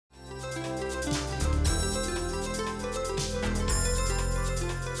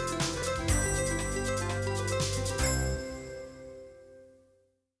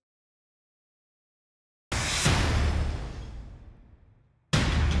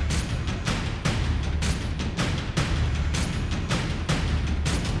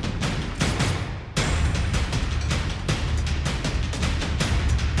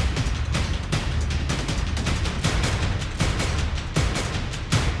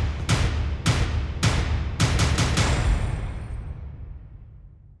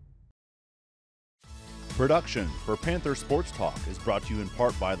Production for Panther Sports Talk is brought to you in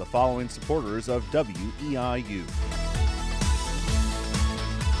part by the following supporters of WEIU.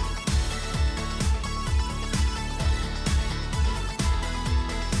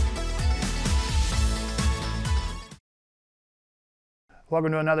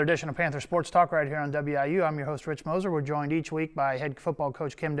 Welcome to another edition of Panther Sports Talk right here on WIU. I'm your host, Rich Moser. We're joined each week by head football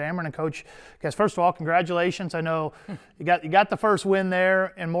coach Kim Dameron. And Coach, I guess first of all, congratulations. I know you got the first win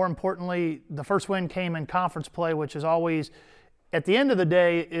there, and more importantly, the first win came in conference play, which is always, at the end of the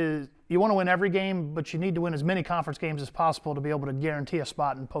day, is you want to win every game, but you need to win as many conference games as possible to be able to guarantee a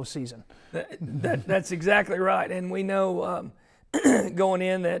spot in postseason. That's exactly right, and we know going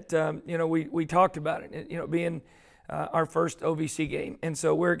in that we talked about it, being our first OVC game. And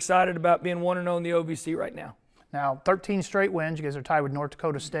so we're excited about being 1-0 in the OVC right now. Now, 13 straight wins. You guys are tied with North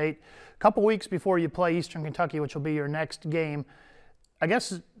Dakota State. A couple weeks before you play Eastern Kentucky, which will be your next game. I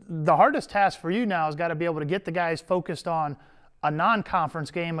guess the hardest task for you now has got to be able to get the guys focused on a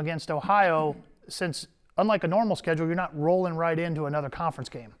non-conference game against Ohio, since unlike a normal schedule, you're not rolling right into another conference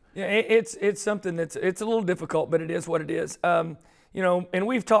game. Yeah, it's something it's a little difficult, but it is what it is. And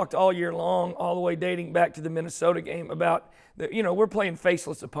we've talked all year long, all the way dating back to the Minnesota game, about we're playing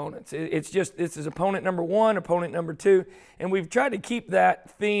faceless opponents. This is opponent number one, opponent number two, and we've tried to keep that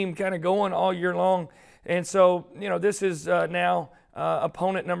theme kind of going all year long. And so, this is now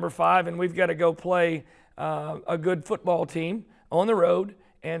opponent number 5, and we've got to go play a good football team on the road.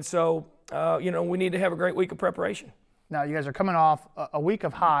 And so, we need to have a great week of preparation. Now, you guys are coming off a week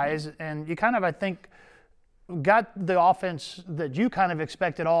of highs, and you kind of, I think, got the offense that you kind of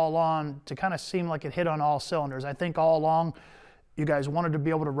expected all along to kind of seem like it hit on all cylinders. I think all along you guys wanted to be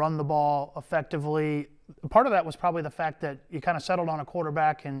able to run the ball effectively. Part of that was probably the fact that you kind of settled on a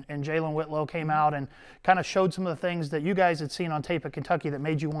quarterback, and Jalen Whitlow came out and kind of showed some of the things that you guys had seen on tape at Kentucky that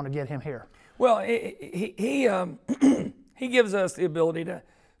made you want to get him here. Well, he gives us the ability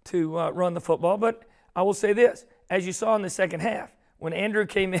to run the football, but I will say this, as you saw in the second half, when Andrew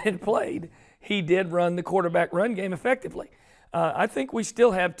came in and played, he did run the quarterback run game effectively. I think we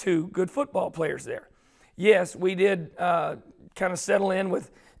still have 2 good football players there. Yes, we did kind of settle in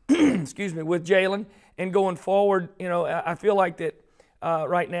with, with Jalen, and going forward, I feel like that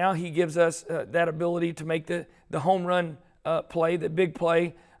right now he gives us that ability to make the home run play, the big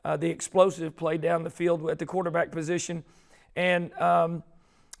play, the explosive play down the field at the quarterback position, and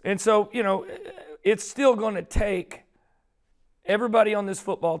so it's still going to take everybody on this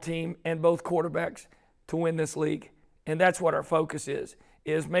football team and both quarterbacks to win this league. And that's what our focus is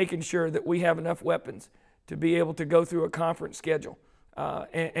making sure that we have enough weapons to be able to go through a conference schedule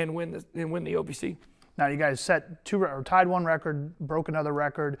and win the OVC. Now, you guys tied one record, broke another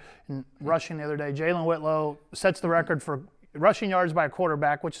record in rushing the other day. Jalen Whitlow sets the record for rushing yards by a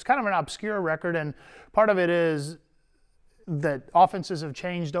quarterback, which is kind of an obscure record, and part of it is that offenses have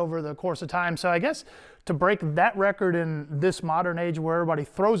changed over the course of time. So I guess to break that record in this modern age where everybody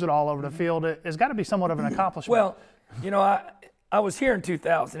throws it all over the field, it's got to be somewhat of an accomplishment. Well, I was here in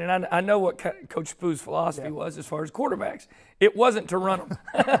 2000, and I know what Coach Spoo's philosophy was as far as quarterbacks. It wasn't to run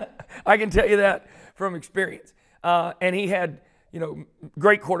them. I can tell you that from experience. And he had,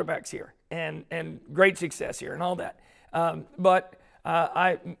 great quarterbacks here and great success here and all that. But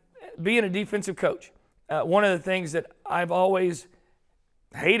being a defensive coach, one of the things that I've always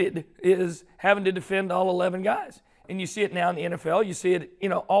hated is having to defend all 11 guys. And you see it now in the NFL. You see it,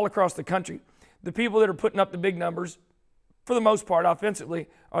 all across the country. The people that are putting up the big numbers, for the most part offensively,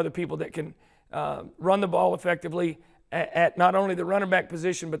 are the people that can run the ball effectively at not only the running back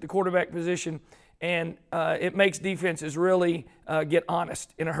position but the quarterback position. And it makes defenses really get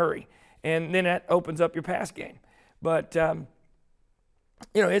honest in a hurry. And then that opens up your pass game. But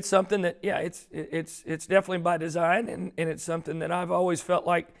it's something that, it's definitely by design, and it's something that I've always felt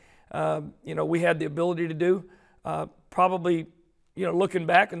like, we had the ability to do. Probably, looking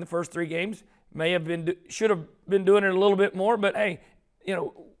back in the first 3 games, should have been doing it a little bit more, but hey,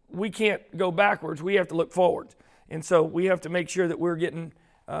 we can't go backwards. We have to look forwards. And so we have to make sure that we're getting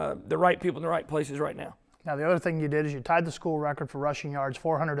the right people in the right places right now. Now, the other thing you did is you tied the school record for rushing yards,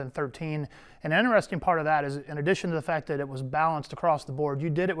 413. An interesting part of that is, in addition to the fact that it was balanced across the board, you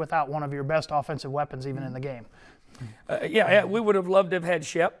did it without one of your best offensive weapons even in the game. We would have loved to have had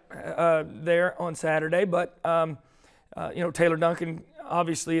Shep there on Saturday, but, Taylor Duncan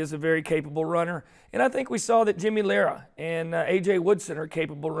obviously is a very capable runner. And I think we saw that Jimmy Lira and A.J. Woodson are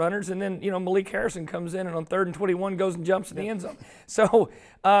capable runners. And then, Malik Harrison comes in and on 3rd and 21 goes and jumps in the end zone. So,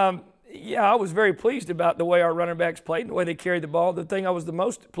 I was very pleased about the way our running backs played and the way they carried the ball. The thing I was the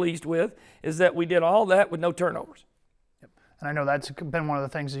most pleased with is that we did all that with no turnovers. And I know that's been one of the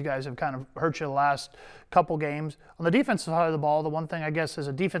things you guys have kind of hurt you the last couple games. On the defensive side of the ball, the one thing I guess as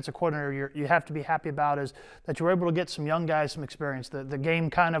a defensive coordinator you have to be happy about is that you were able to get some young guys some experience. The game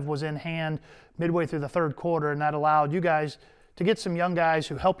kind of was in hand midway through the third quarter, and that allowed you guys to get some young guys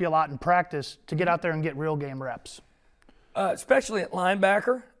who help you a lot in practice to get out there and get real game reps. Especially at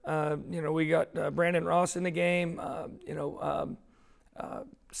linebacker. We got Brandon Ross in the game.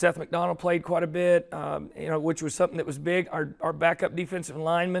 Seth McDonald played quite a bit, which was something that was big. Our backup defensive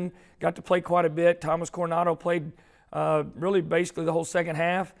lineman got to play quite a bit. Thomas Coronado played really basically the whole second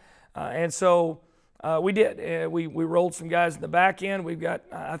half. And so we did. We rolled some guys in the back end.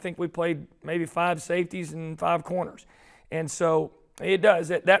 I think we played maybe 5 safeties and 5 corners. And so it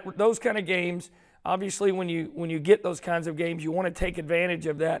does. Those kind of games, obviously when you get those kinds of games, you want to take advantage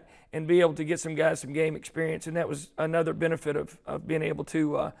of that and be able to get some guys some game experience. And that was another benefit of being able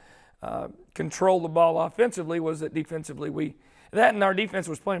to control the ball offensively, was that defensively and our defense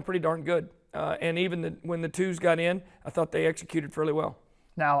was playing pretty darn good. And even when the twos got in, I thought they executed fairly well.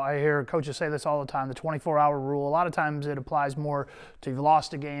 Now, I hear coaches say this all the time, the 24-hour rule. A lot of times it applies more to you've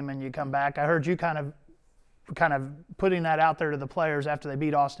lost a game and you come back. I heard you kind of putting that out there to the players after they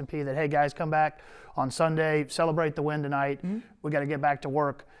beat Austin Peay that, hey, guys, come back on Sunday, celebrate the win tonight. Mm-hmm. We got to get back to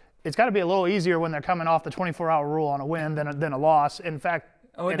work. It's got to be a little easier when they're coming off the 24-hour rule on a win than a loss. In fact,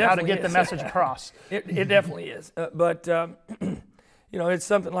 and how to get the message across. It definitely is. But it's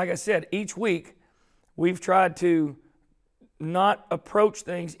something, like I said, each week we've tried to not approach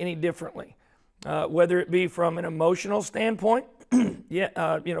things any differently, whether it be from an emotional standpoint,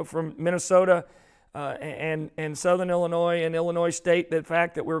 from Minnesota and Southern Illinois and Illinois State, the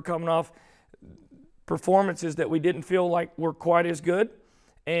fact that we were coming off performances that we didn't feel like were quite as good.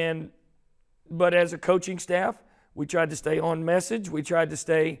 But as a coaching staff, we tried to stay on message. We tried to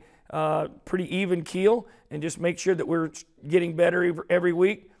stay pretty even keel and just make sure that we're getting better every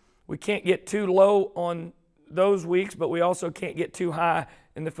week. We can't get too low on those weeks, but we also can't get too high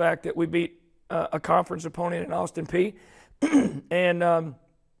in the fact that we beat a conference opponent in Austin Peay. And,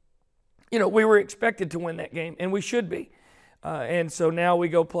 we were expected to win that game, and we should be. And so now we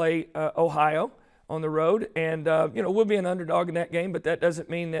go play Ohio on the road, and, we'll be an underdog in that game, but that doesn't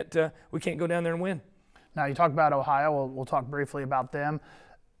mean that we can't go down there and win. Now, you talk about Ohio. We'll talk briefly about them.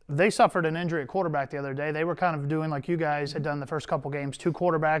 They suffered an injury at quarterback the other day. They were kind of doing like you guys had done the first couple games, 2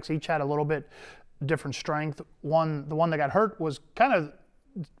 quarterbacks. Each had a little bit different strength. The one that got hurt was kind of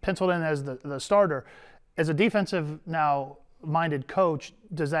penciled in as the starter. As a defensive now-minded coach,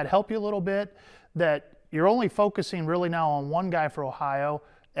 does that help you a little bit that you're only focusing really now on one guy for Ohio?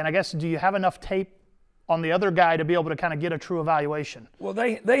 And I guess, do you have enough tape on the other guy to be able to kind of get a true evaluation? Well,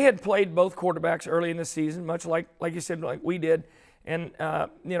 they had played both quarterbacks early in the season, much like you said, like we did. And, I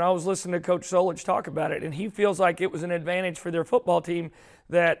was listening to Coach Solich talk about it, and he feels like it was an advantage for their football team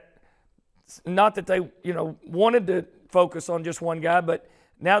that, not that they, wanted to focus on just one guy, but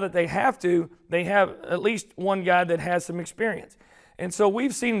now that they have to, they have at least one guy that has some experience. And so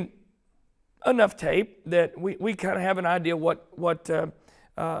we've seen enough tape that we kind of have an idea what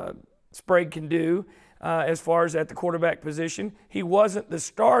Sprague can do as far as at the quarterback position. He wasn't the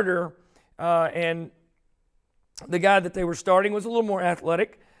starter, and the guy that they were starting was a little more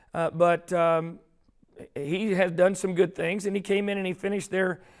athletic, but he has done some good things, and he came in and he finished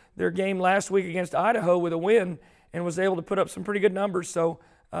their game last week against Idaho with a win and was able to put up some pretty good numbers. So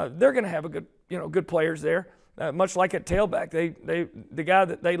they're going to have good players there. Much like at tailback, the guy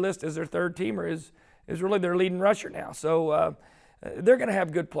that they list as their third teamer is really their leading rusher now. So they're going to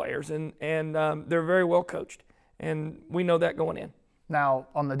have good players, and they're very well coached, and we know that going in. Now,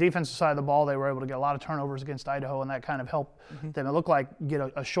 on the defensive side of the ball, they were able to get a lot of turnovers against Idaho, and that kind of helped them. It looked like get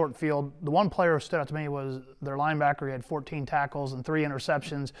a short field. The one player who stood out to me was their linebacker. He had 14 tackles and 3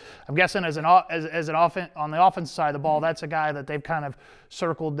 interceptions. I'm guessing as an offense on the offensive side of the ball, that's a guy that they've kind of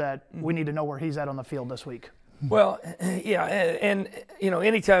circled that we need to know where he's at on the field this week. Well, yeah, and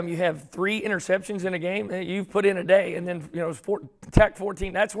anytime you have 3 interceptions in a game, you've put in a day, and then tack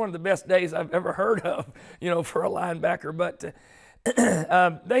 14. That's one of the best days I've ever heard of, for a linebacker. But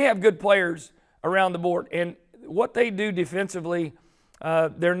they have good players around the board, and what they do defensively,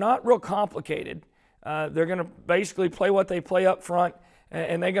 they're not real complicated. They're going to basically play what they play up front,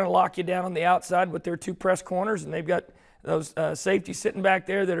 and they're going to lock you down on the outside with their 2 press corners, and they've got those safeties sitting back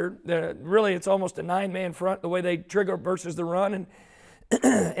there that are really, it's almost a 9-man front the way they trigger versus the run,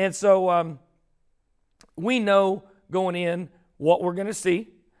 and so we know going in what we're going to see.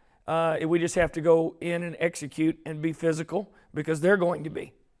 We just have to go in and execute and be physical, because they're going to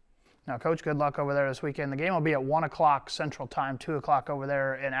be. Now, Coach, good luck over there this weekend. The game will be at 1 o'clock Central Time, 2 o'clock over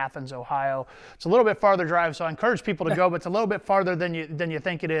there in Athens, Ohio. It's a little bit farther drive, so I encourage people to go, but it's a little bit farther than you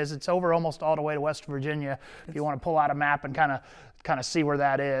think it is. It's over almost all the way to West Virginia if you want to pull out a map and kind of see where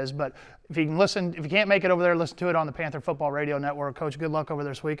that is. But if you can't make it over there, listen to it on the Panther Football Radio Network. Coach, good luck over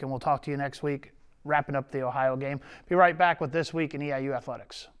this week, and we'll talk to you next week, wrapping up the Ohio game. Be right back with This Week in EIU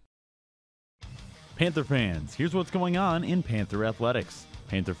Athletics. Panther fans, here's what's going on in Panther athletics.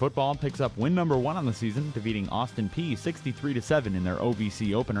 Panther football picks up win number 1 on the season, defeating Austin Peay 63-7 in their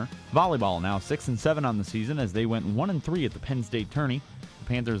OVC opener. Volleyball now 6-7 on the season as they went 1-3 at the Penn State tourney. The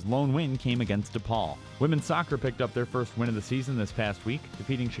Panthers' lone win came against DePaul. Women's soccer picked up their first win of the season this past week,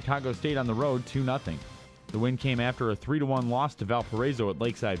 defeating Chicago State on the road 2-0. The win came after a 3-1 loss to Valparaiso at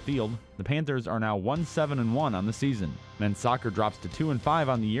Lakeside Field. The Panthers are now 1-7-1 on the season. Men's soccer drops to 2-5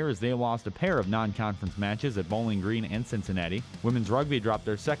 on the year as they lost a pair of non-conference matches at Bowling Green and Cincinnati. Women's rugby dropped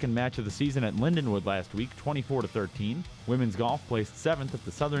their second match of the season at Lindenwood last week, 24-13. Women's golf placed 7th at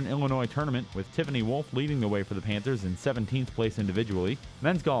the Southern Illinois tournament, with Tiffany Wolf leading the way for the Panthers in 17th place individually.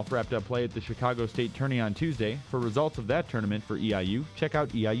 Men's golf wrapped up play at the Chicago State tourney on Tuesday. For results of that tournament for EIU, check out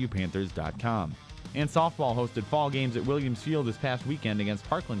EIUPanthers.com. And softball hosted fall games at Williams Field this past weekend against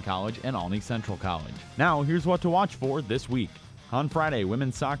Parkland College and Olney Central College. Now, here's what to watch for this week. On Friday,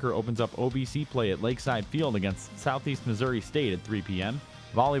 women's soccer opens up OVC play at Lakeside Field against Southeast Missouri State at 3 p.m.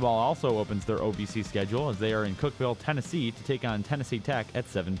 Volleyball also opens their OVC schedule as they are in Cookeville, Tennessee to take on Tennessee Tech at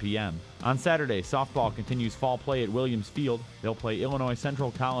 7 p.m. On Saturday, softball continues fall play at Williams Field. They'll play Illinois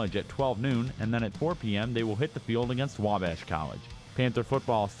Central College at 12 noon, and then at 4 p.m. they will hit the field against Wabash College. Panther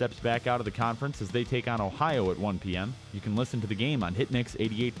football steps back out of the conference as they take on Ohio at 1 p.m. You can listen to the game on Hitmix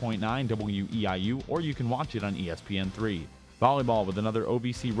 88.9 WEIU, or you can watch it on ESPN3. Volleyball with another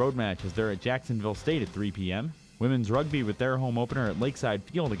OVC road match as they're at Jacksonville State at 3 p.m. Women's rugby with their home opener at Lakeside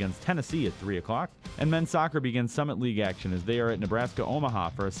Field against Tennessee at 3 o'clock. And men's soccer begins Summit League action as they are at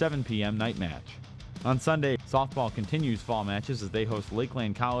Nebraska-Omaha for a 7 p.m. night match. On Sunday, softball continues fall matches as they host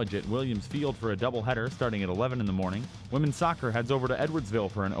Lakeland College at Williams Field for a doubleheader starting at 11 in the morning. Women's soccer heads over to Edwardsville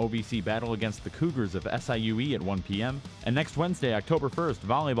for an OVC battle against the Cougars of SIUE at 1 p.m. And next Wednesday, October 1st,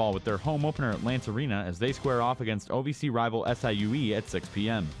 volleyball with their home opener at Lance Arena as they square off against OVC rival SIUE at 6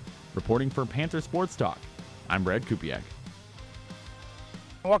 p.m. Reporting for Panther Sports Talk, I'm Brad Kupiak.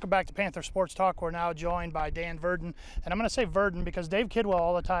 Welcome back to Panther Sports Talk. We're now joined by Dan Verdun, and I'm going to say Verdun because Dave Kidwell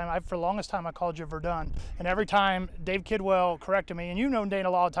all the time, for the longest time I called you Verdun, and every time Dave Kidwell corrected me, and you've known Dan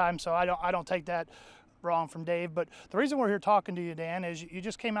a lot of times, so I don't take that wrong from Dave. But the reason we're here talking to you, Dan, is you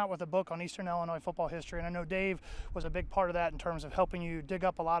just came out with a book on Eastern Illinois football history, and I know Dave was a big part of that in terms of helping you dig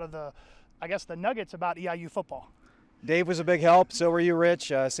up a lot of the nuggets about EIU football. Dave was a big help, so were you,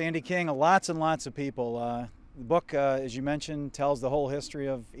 Rich, Sandy King, lots and lots of people. The book, as you mentioned, tells the whole history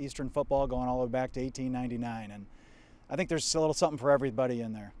of Eastern football going all the way back to 1899, and I think there's a little something for everybody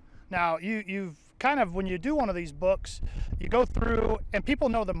in there. Now, you've kind of, when you do one of these books, you go through, and people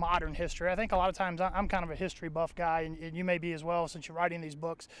know the modern history. I think a lot of times I'm kind of a history buff guy, and you may be as well since you're writing these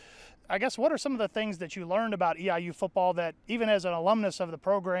books. I guess, what are some of the things that you learned about EIU football that, even as an alumnus of the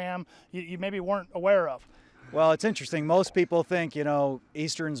program, you maybe weren't aware of? Well, it's interesting. Most people think,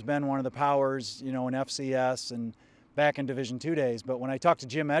 Eastern's been one of the powers, in FCS and back in Division II days. But when I talked to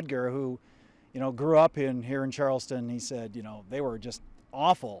Jim Edgar, who, grew up here in Charleston, he said, they were just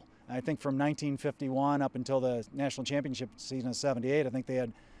awful. I think from 1951 up until the national championship season of '78, I think they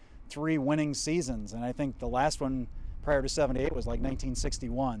had 3 winning seasons. And I think the last one prior to '78 was like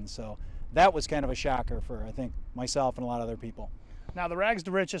 1961. So that was kind of a shocker for, I think, myself and a lot of other people. Now, the rags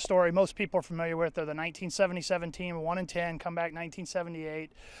to riches story, most people are familiar with. They're the 1977 team, 1-10, come back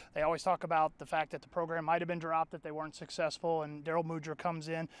 1978. They always talk about the fact that the program might have been dropped, that they weren't successful, and Daryl Mudra comes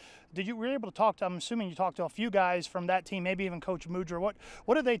in. Were you able to talk to, I'm assuming you talked to a few guys from that team, maybe even Coach Mudra.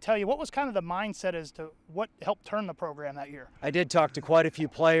 What did they tell you? What was kind of the mindset as to what helped turn the program that year? I did talk to quite a few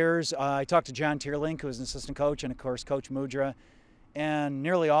players. I talked to John Tierlink, who was an assistant coach, and of course Coach Mudra. And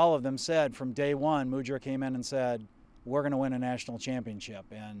nearly all of them said from day one, Mudra came in and said, we're going to win a national championship.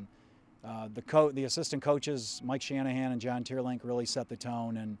 And the assistant coaches, Mike Shanahan and John Tierlink, really set the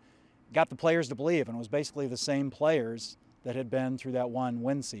tone and got the players to believe. And it was basically the same players that had been through that one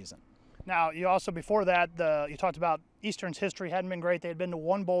win season. Now, you also, before that, you talked about Eastern's history hadn't been great. They had been to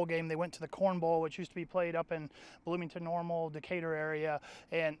one bowl game. They went to the Corn Bowl, which used to be played up in Bloomington Normal, Decatur area.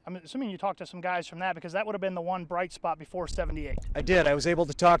 And I'm assuming you talked to some guys from that because that would have been the one bright spot before '78. I did. I was able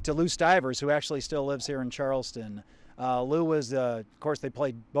to talk to Lou Stivers, who actually still lives here in Charleston. Lou was, of course, they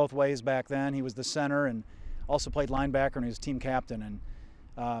played both ways back then. He was the center and also played linebacker, and he was team captain.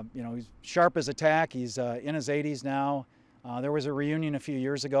 And, he's sharp as a tack. He's in his 80s now. There was a reunion a few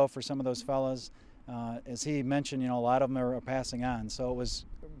years ago for some of those fellas. As he mentioned, a lot of them are passing on, so it was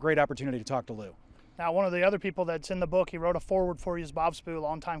a great opportunity to talk to Lou. Now, one of the other people that's in the book, he wrote a foreword for you, is Bob Spoo,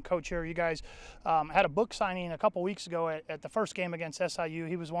 longtime coach here. You guys had a book signing a couple weeks ago at the first game against SIU.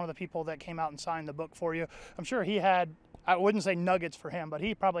 He was one of the people that came out and signed the book for you. I'm sure he had, I wouldn't say nuggets for him, but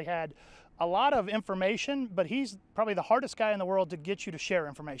he probably had a lot of information, but he's probably the hardest guy in the world to get you to share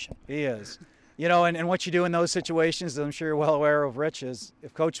information. He is. And what you do in those situations, I'm sure you're well aware of, Rich, is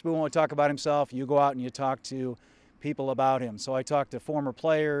if Coach Spoo won't talk about himself, you go out and you talk to people about him. So I talked to former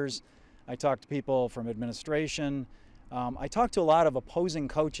players, I talked to people from administration, I talked to a lot of opposing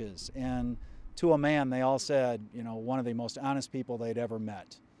coaches, and to a man, they all said, one of the most honest people they'd ever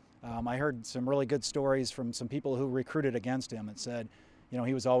met. I heard some really good stories from some people who recruited against him that said,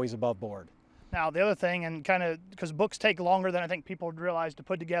 he was always above board. Now, the other thing, and kind of because books take longer than I think people would realize to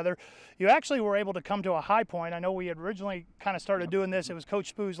put together, you actually were able to come to a high point. I know we had originally kind of started doing this. It was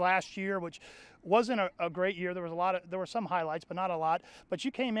Coach Spoo's last year, which wasn't a great year. There were some highlights, but not a lot. But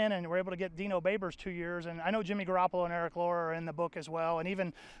you came in and were able to get Dino Babers 2 years, and I know Jimmy Garoppolo and Eric Laura are in the book as well. And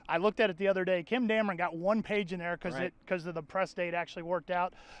even I looked at it the other day. Kim Dameron got 1 page in there because of the press date actually worked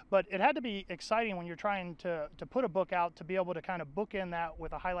out. But it had to be exciting when you're trying to put a book out to be able to kind of bookend that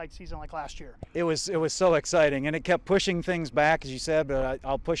with a highlight season like last year. It was so exciting, and it kept pushing things back, as you said, but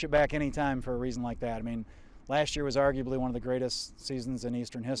I'll push it back anytime for a reason like that. I mean, last year was arguably one of the greatest seasons in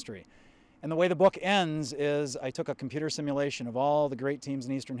Eastern history. And the way the book ends is I took a computer simulation of all the great teams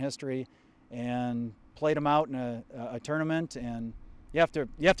in Eastern history and played them out in a tournament, and you have to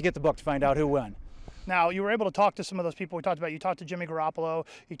get the book to find out who won. Now, you were able to talk to some of those people we talked about. You talked to Jimmy Garoppolo,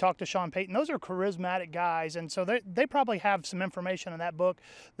 you talked to Sean Payton. Those are charismatic guys, and so they probably have some information in that book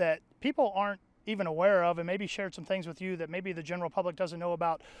that people aren't even aware of, and maybe shared some things with you that maybe the general public doesn't know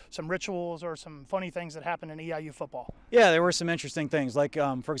about, some rituals or some funny things that happen in EIU football. Yeah, there were some interesting things. Like,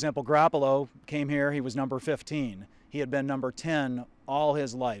 for example, Garoppolo came here, he was number 15. He had been number 10 all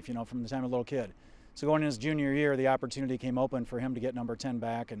his life, from the time of a little kid. So going in his junior year, the opportunity came open for him to get number 10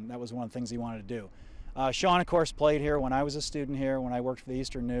 back, and that was one of the things he wanted to do. Sean, of course, played here when I was a student here, when I worked for the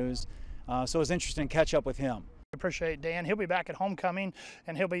Eastern News. So it was interesting to catch up with him. Appreciate Dan. He'll be back at homecoming,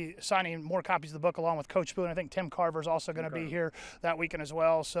 and he'll be signing more copies of the book along with Coach Spoo, and I think Tim Carver's also going to be here that weekend as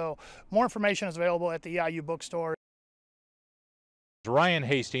well. So more information is available at the EIU bookstore. Ryan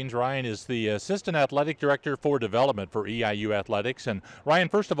Hastings. Ryan is the Assistant Athletic Director for Development for EIU Athletics. And Ryan,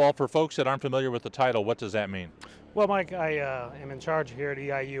 first of all, for folks that aren't familiar with the title, what does that mean? Well, Mike, I am in charge here at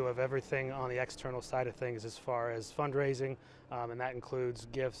EIU of everything on the external side of things as far as fundraising, and that includes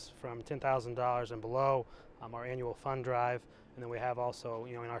gifts from $10,000 and below, our annual fund drive, and then we have also,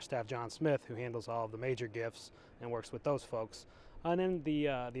 in our staff, John Smith, who handles all of the major gifts and works with those folks. And then the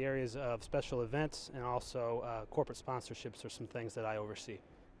areas of special events and also corporate sponsorships are some things that I oversee.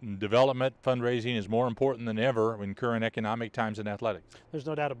 Development, fundraising is more important than ever in current economic times in athletics. There's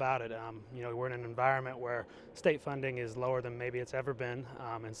no doubt about it. We're in an environment where state funding is lower than maybe it's ever been,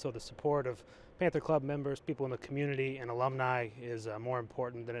 and so the support of Panther Club members, people in the community, and alumni is more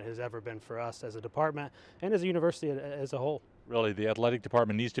important than it has ever been for us as a department and as a university as a whole. Really, the athletic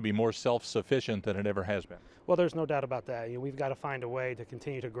department needs to be more self-sufficient than it ever has been. Well, there's no doubt about that. We've got to find a way to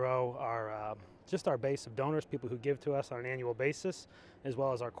continue to grow our base of donors, people who give to us on an annual basis, as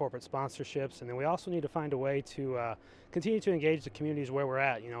well as our corporate sponsorships. And then we also need to find a way to continue to engage the communities where we're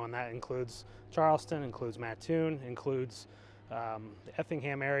at, and that includes Charleston, includes Mattoon, includes the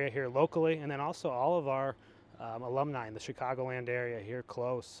Effingham area here locally, and then also all of our alumni in the Chicagoland area here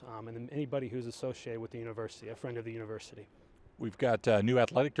close, and then anybody who's associated with the university, a friend of the university. We've got a new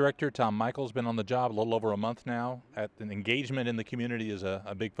athletic director, Tom Michael's been on the job a little over a month now. An engagement in the community is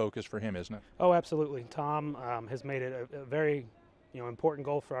a big focus for him, isn't it? Oh, absolutely. Tom has made it a very important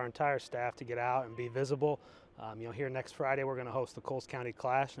goal for our entire staff to get out and be visible. Here next Friday we're going to host the Coles County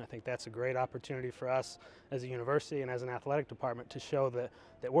Clash, and I think that's a great opportunity for us as a university and as an athletic department to show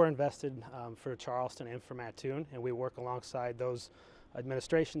that we're invested for Charleston and for Mattoon, and we work alongside those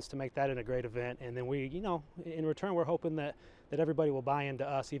administrations to make that a great event. And then we, in return, we're hoping that everybody will buy into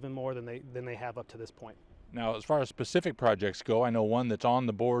us even more than they have up to this point. Now, as far as specific projects go, I know one that's on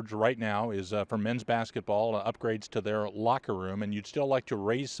the boards right now is for men's basketball, upgrades to their locker room, and you'd still like to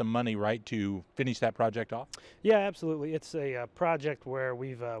raise some money, right, to finish that project off? Yeah, absolutely. It's a project where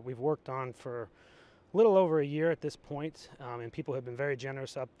we've worked on for a little over a year at this point, and people have been very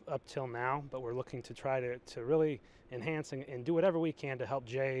generous up till now, but we're looking to try to really enhance and do whatever we can to help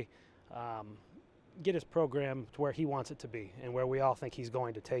Jay get his program to where he wants it to be and where we all think he's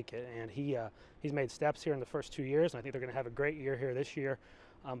going to take it. And he's made steps here in the first 2 years, and I think they're going to have a great year here this year.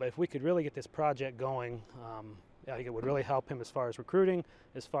 But if we could really get this project going, I think it would really help him as far as recruiting,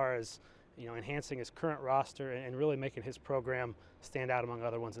 as far as enhancing his current roster and really making his program stand out among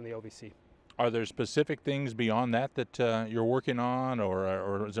other ones in the OVC. Are there specific things beyond that you're working on,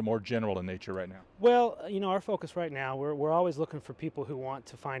 or is it more general in nature right now? Well, our focus right now, we're always looking for people who want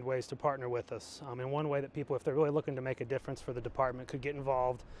to find ways to partner with us. And one way that people, if they're really looking to make a difference for the department, could get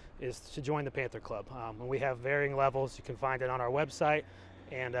involved is to join the Panther Club. And we have varying levels. You can find it on our website.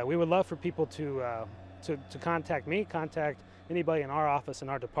 And we would love for people to contact me, contact anybody in our office, in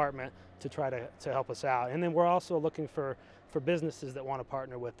our department, to try to help us out. And then we're also looking for businesses that want to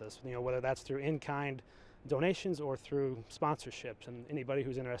partner with us, whether that's through in-kind donations or through sponsorships. And anybody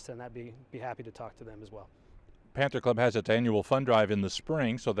who's interested in that, be happy to talk to them as well. Panther Club has its annual fund drive in the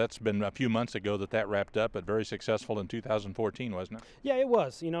spring, so that's been a few months ago that wrapped up, but very successful in 2014, wasn't it? Yeah, it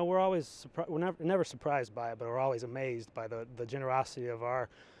was. We're always we're never surprised by it, but we're always amazed by the generosity of our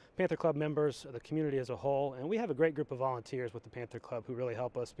Panther Club members, the community as a whole. And we have a great group of volunteers with the Panther Club who really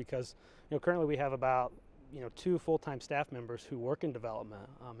help us because currently we have about 2 full-time staff members who work in development.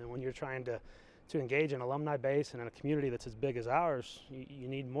 And when you're trying to engage an alumni base and in a community that's as big as ours, you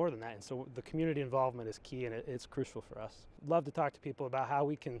need more than that. And so the community involvement is key, and it's crucial for us. Love to talk to people about how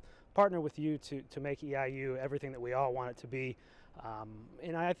we can partner with you to make EIU everything that we all want it to be.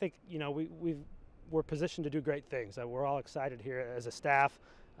 And I think we're positioned to do great things. We're all excited here as a staff,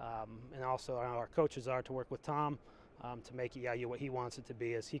 and also our coaches are, to work with Tom to make EIU what he wants it to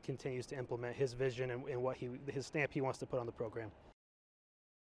be as he continues to implement his vision and what his stamp he wants to put on the program.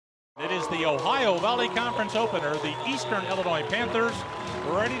 It is the Ohio Valley Conference opener. The Eastern Illinois Panthers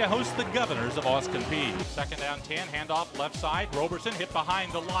ready to host the Governors of Austin Peay. 2nd down 10, handoff left side. Roberson hit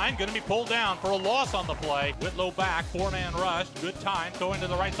behind the line, going to be pulled down for a loss on the play. Whitlow back, 4-man rush, good time, going to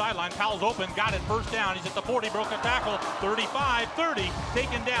the right sideline. Powell's open, got it, 1st down. He's at the 40, broke a tackle, 35, 30,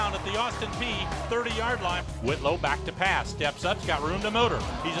 taken down at the Austin Peay 30-yard line. Whitlow back to pass, steps up, he's got room to motor.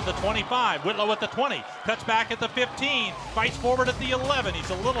 He's at the 25, Whitlow at the 20, cuts back at the 15, fights forward at the 11. He's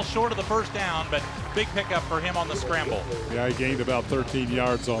a little short of the 1st down, but big pickup for him on the scramble. Yeah, he gained about 13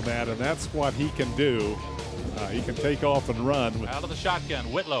 yards on that, and that's what he can do. He can take off and run. Out of the shotgun,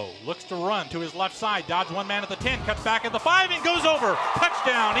 Whitlow looks to run to his left side, dodges 1 man at the 10, cuts back at the 5, and goes over.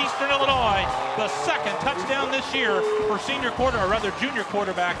 Touchdown, Eastern Illinois. The 2nd touchdown this year for junior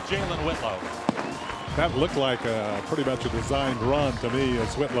quarterback Jalen Whitlow. That looked like pretty much a designed run to me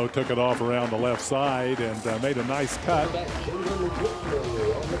as Whitlow took it off around the left side and made a nice cut.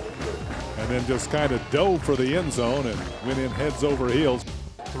 And then just kind of dove for the end zone and went in heads over heels.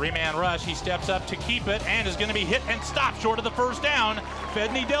 3-man rush, he steps up to keep it and is going to be hit and stopped short of the 1st down.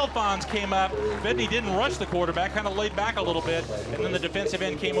 Fedney Delphons came up. Fedney didn't rush the quarterback, kind of laid back a little bit, and then the defensive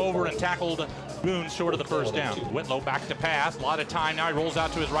end came over and tackled Boone short of the 1st down. Whitlow back to pass, a lot of time now. He rolls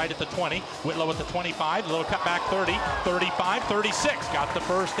out to his right at the 20. Whitlow at the 25, a little cut back 30, 35, 36, got the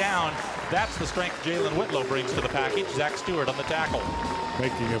 1st down. That's the strength Jalen Whitlow brings to the package. Zach Stewart on the tackle.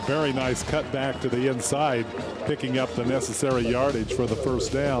 Making a very nice cut back to the inside, picking up the necessary yardage for the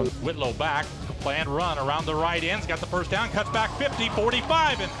 1st down. Whitlow back, planned run around the right end, got the 1st down, cuts back 50,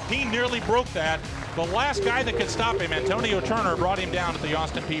 45, and he nearly broke that. The last guy that could stop him, Antonio Turner, brought him down at the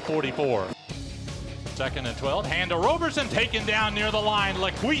Austin Peay 44. 2nd and 12, hand to Roberson, taken down near the line.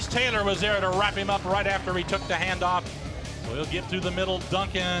 LaQuise Taylor was there to wrap him up right after he took the handoff. He'll get through the middle,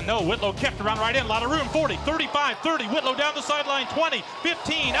 Duncan. No, Whitlow kept around right in, a lot of room. 40, 35, 30, Whitlow down the sideline, 20,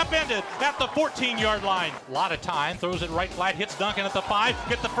 15, upended at the 14-yard line. A lot of time, throws it right flat, hits Duncan at the 5,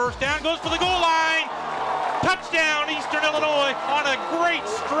 get the 1st down, goes for the goal line. Touchdown, Eastern Illinois, on a great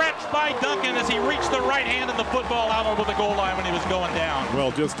stretch by Duncan as he reached the right hand of the football out over the goal line when he was going down.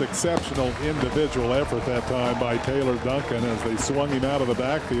 Well, just exceptional individual effort that time by Taylor Duncan as they swung him out of the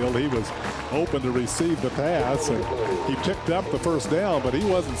backfield. He was open to receive the pass, and he picked up the 1st down, but he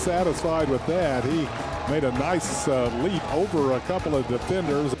wasn't satisfied with that. He made a nice leap over a couple of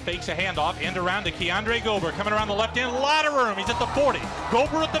defenders. Fakes a handoff, end around to Keandre Gober, coming around the left end, a lot of room. He's at the 40,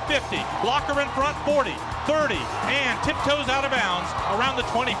 Gober at the 50, blocker in front, 40, 30, and tiptoes out of bounds around the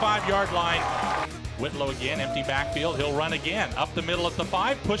 25-yard line. Whitlow again, empty backfield. He'll run again up the middle at the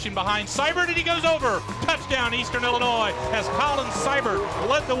 5, pushing behind Seibert, and he goes over. Touchdown, Eastern Illinois, as Colin Seibert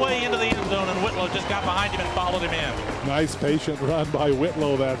led the way into the end zone, and Whitlow just got behind him and followed him in. Nice patient run by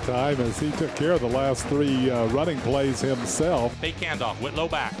Whitlow that time as he took care of the last 3 running plays himself. Fake handoff, Whitlow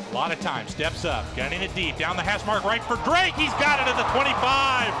back, a lot of time, steps up, gunning it deep, down the hash mark right for Drake. He's got it at the 25.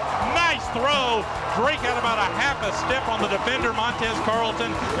 Nice throw. Drake had about a half a step on the defender, Montez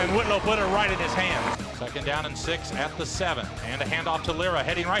Carlton, and Whitlow put it right in his hands. 2nd Second down and 6 at the 7. And a handoff to Lira,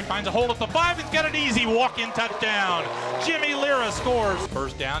 heading right, finds a hole at the 5. He's got an easy walk-in touchdown. Jimmy Lira scores.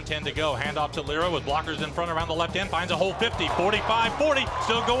 First down, 10 to go. Handoff to Lira with blockers in front around the left end. Finds a hole 50, 45, 40.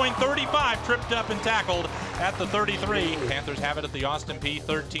 Still going 35. Tripped up and tackled at the 33. Panthers have it at the Austin Peay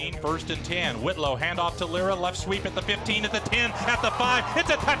 13. First and 10. Whitlow, handoff to Lira. Left sweep at the 15, at the 10, at the 5. It's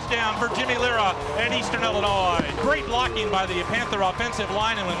a touchdown for Jimmy Lira and Eastern Illinois. Great blocking by the Panther offensive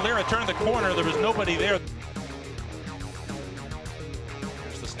line, and when Lira turned the corner, there was nobody there.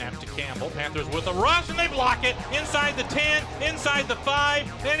 There's the snap to Campbell. Panthers with a rush, and they block it inside the 10, inside the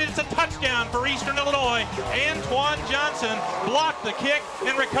 5, and it's a touchdown for Eastern Illinois. Antoine Johnson blocked the kick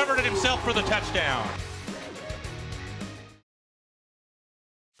and recovered it himself for the touchdown.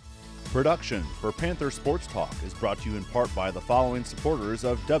 Production for Panther Sports Talk is brought to you in part by the following supporters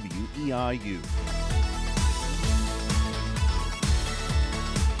of WEIU.